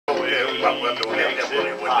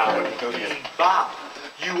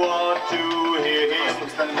You want to hear him,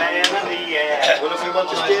 the man in the air. Well, if we want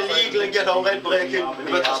to stay legal and get our red breaking, we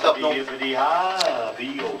better stop now. He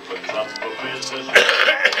opens up for business.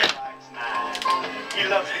 He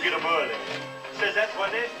loves to get up early. Says that's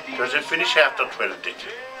what it is. Does it finish after 12, Dick?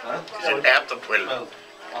 Huh? Is it after 12? Well,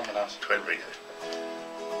 on the last. 12, right?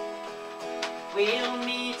 We'll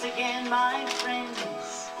meet again, my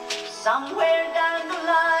friends, somewhere down the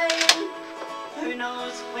line. Who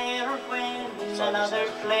knows where or when, another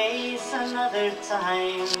place, another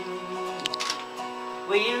time.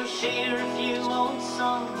 We'll share a few old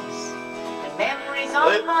songs and memories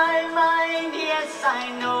on my mind. Yes, I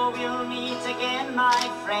know we'll meet again, my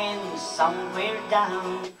friends, somewhere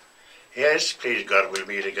down. Yes, please God, we'll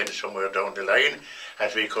meet again somewhere down the line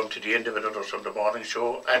as we come to the end of another Sunday morning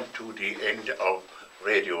show and to the end of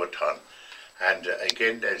Radiothon. And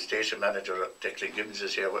again, the station manager, Declan Gibbons,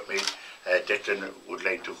 is here with me. Declan would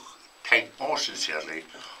like to thank most sincerely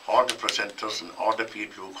all the presenters and all the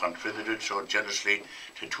people who contributed so generously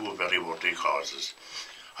to two very worthy causes.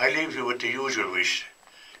 I leave you with the usual wish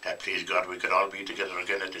that, please God, we can all be together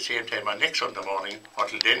again at the same time on next Sunday morning.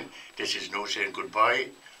 Until then, this is Nooche saying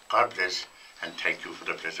goodbye, God bless, and thank you for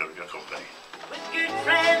the pleasure of your company. With good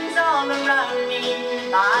friends all around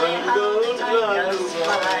me, I hope the time goes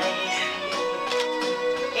by.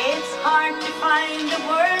 It's hard to find the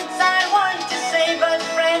words I want to say, but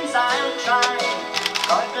friends, I'll try.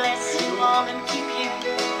 God bless you all and keep you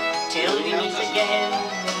till we meet again.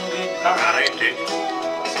 Goodbye. All right, Dick.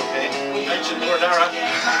 That's okay. We mentioned the word Ara.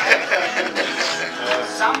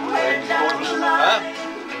 Somewhere down the line.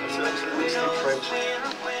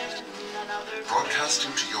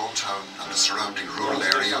 Broadcasting to Youghal Town and the surrounding rural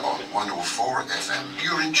area on 104 FM.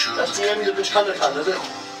 You're in tune with That's the end of the Canaton, is it?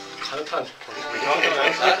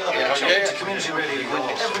 Community Radio Youghal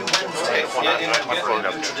every Wednesday for a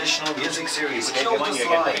new traditional music series, Cultus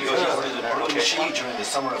Live, during the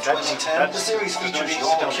summer of 2010. The series features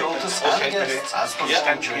Youghal Cultus and guests as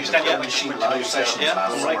performed during the Cultus live sessions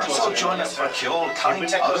last summer. So join us for Youghal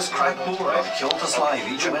Kite, Agus Crack Moore and Cultus Live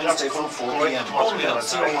each Wednesday from 4 PM only on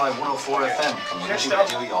COI 104 FM, Community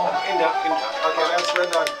Radio Youghal.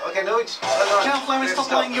 Okay, Nooche. Council is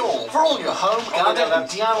supplying Youghal for all your home, garden and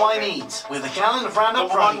DIY needs. With a gallon of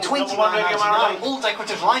Roundup for only $29.99, all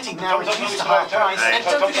decorative lighting now reduced to half price, and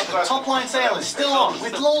don't forget the top line sale is still on,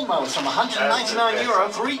 with lawnmowers from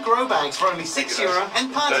 €199, 3 grow bags for only €6,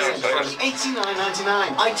 and party centre for only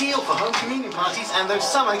 $89.99. Ideal for home communion parties and those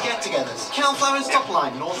summer get-togethers. Calflower's top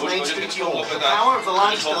line, North Main Street, Youghal. The power of the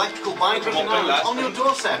largest electrical binder in Ireland on your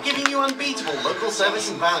doorstep, giving you unbeatable local service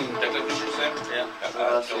and value.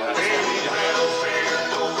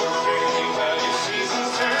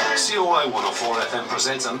 COI 104 FM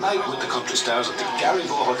presents a night with the country stars at the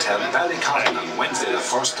Garryvaux Hotel, Ballycotton on Wednesday the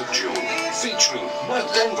 1st of June. Featuring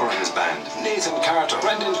Mike Denver and his band, Nathan Carter,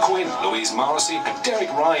 Brendan Quinn, Louise Morrissey and Derek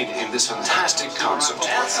Ryan in this fantastic concert.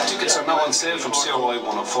 Tickets are now on sale from COI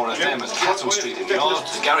 104 FM at Catherine Street in Youghal,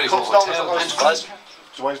 the Garryvaux Hotel and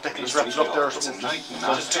So why is Declan's wrapped up there or something?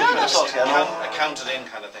 Counted in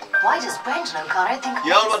kind of thing. Why does Brendan O'Connor think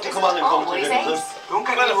You all want to come on and come to always the ace? Well,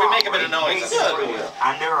 if we make a bit of noise.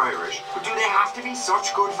 And they're Irish. But do they have to be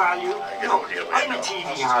such good value? No, I'm a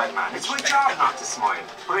TV hard man. It's my job not to smile.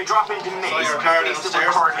 But I drop into Mace, and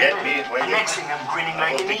next thing I'm grinning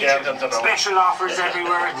like an idiot. Special offers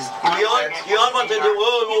everywhere. You all want to do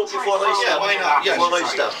all vote before I start? Why not? Before I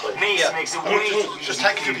start. Mace makes it way too easy. Just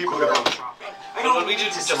thank you to people that are I don't need to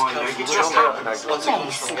smile. It just happens. We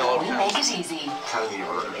make it easy. Tell me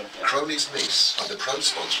about it. Crowley's Mace are the proud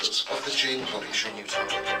sponsors of the Jane Honey Show.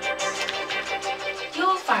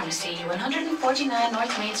 Youghal Pharmacy, 149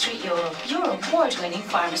 North Main Street, Youghal, your award-winning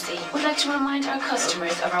pharmacy, would like to remind our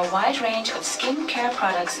customers of our wide range of skin care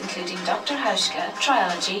products including Dr. Hauschka,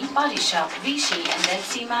 Triology, Body Shop, Vichy and Dead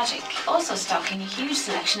Sea Magic. Also stocking a huge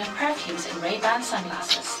selection of perfumes and Ray-Ban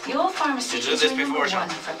sunglasses. Youghal Pharmacy is your number one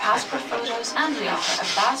for passport photos, and we offer a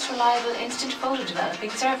fast, reliable, instant photo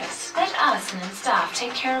developing service. Let Alison and staff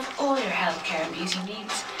take care of all your healthcare and beauty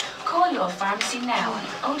needs. Call Youghal Pharmacy now on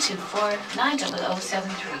 024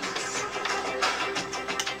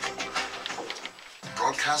 90073.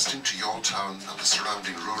 Broadcasting to Youghal Town and the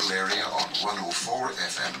surrounding rural area on 104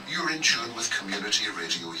 FM. You're in tune with Community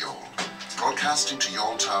Radio Youghal. Broadcasting to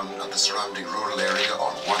Youghal Town and the surrounding rural area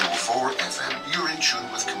on 104 FM. You're in tune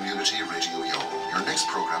with Community Radio Youghal. Your next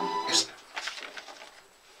programme is...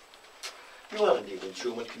 You are indeed. in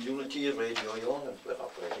tune with Community Radio Youghal, and we're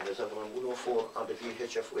operating as ever on 104 on the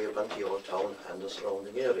VHF wave on the old town and the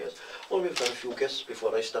surrounding areas. Well, we've got a few guests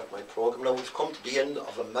before I start my programme. Now we've come to the end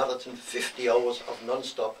of a marathon 50 hours of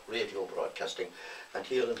non-stop radio broadcasting, and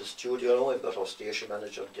here in the studio now I've got our station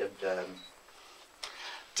manager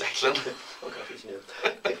Declan. I got his name.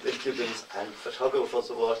 Declan Gibbons, and photographers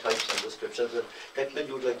of all types and descriptions. Declan,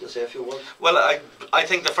 you would like to say a few words? Well, I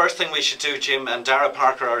think the first thing we should do, Jim, and Dara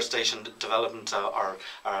Parker, our station development, our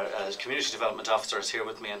community development officer, is here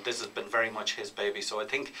with me, and this has been very much his baby. So I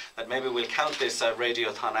think that maybe we'll count this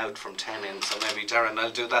radiothon out from 10 in. So maybe Dara and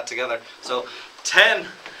I'll do that together. So 10,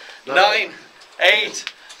 9,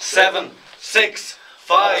 8, 7, 6,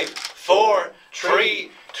 5, 4,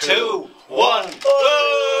 3, 2, 1.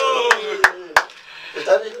 Oh! Is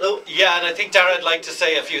that it? No? Yeah, and I think Dara would like to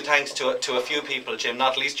say a few thanks to a few people, Jim,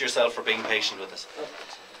 not least yourself for being patient with us.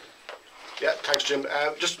 Yeah, thanks, Jim.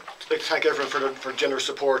 Just like to thank everyone for generous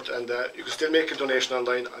support, and you can still make a donation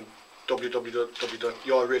online on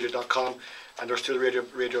www.youghalradio.com, and there's still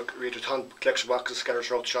radiothon collection boxes scattered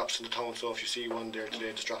throughout the shops in the town, so if you see one there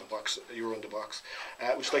today, just drop a box, €1 in the box.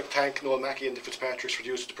 We'd just like to thank Noel Mackey and the Fitzpatricks for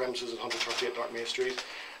using the premises at 138 North Main Street.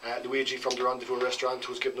 Luigi from the Rendezvous Restaurant,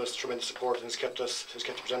 who's given us tremendous support and has kept the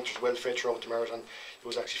presenters well fed throughout the marathon. It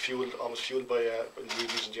was actually almost fueled by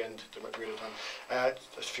Luigi's in the end, the radiothon.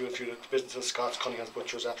 Fueled the businesses, Scott's, Cunningham's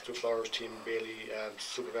Butchers, Absolute Flowers, Team Bailey,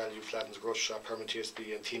 Super Value, Fladden's Grocery Shop, Permanent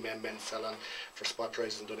TSB, and Team M Men's Salon for spot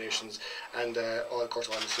prizes and donations, and of course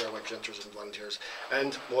all the CRY presenters and volunteers,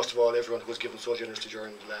 and most of all everyone who was given so generously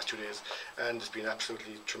during the last 2 days. And it's been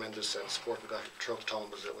absolutely tremendous, and support we got throughout the town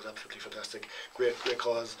was absolutely fantastic. Great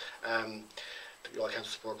cause. The Youghal Council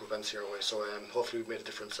Support Group and CRY, so hopefully we've made a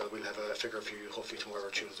difference, and we'll have a figure for you hopefully tomorrow or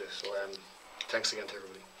Tuesday. So thanks again to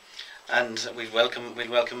everybody. And we'd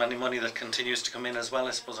welcome any money that continues to come in as well,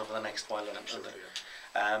 I suppose, over the next while. Absolutely,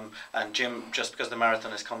 and Jim, just because the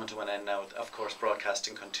marathon is coming to an end now, of course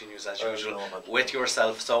broadcasting continues as usual with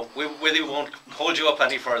yourself, so we really won't hold you up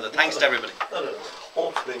any further. Thanks to everybody. No.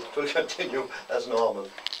 Hopefully it will continue as normal.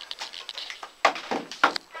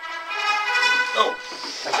 Oh,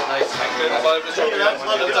 thank you. Nice. Thank you.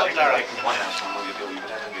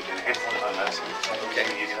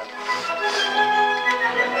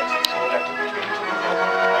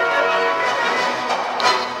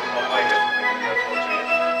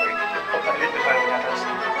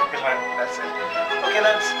 Okay,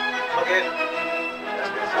 lads. Okay.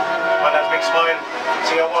 Come on, lads, big smile.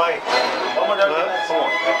 CRY. One more down.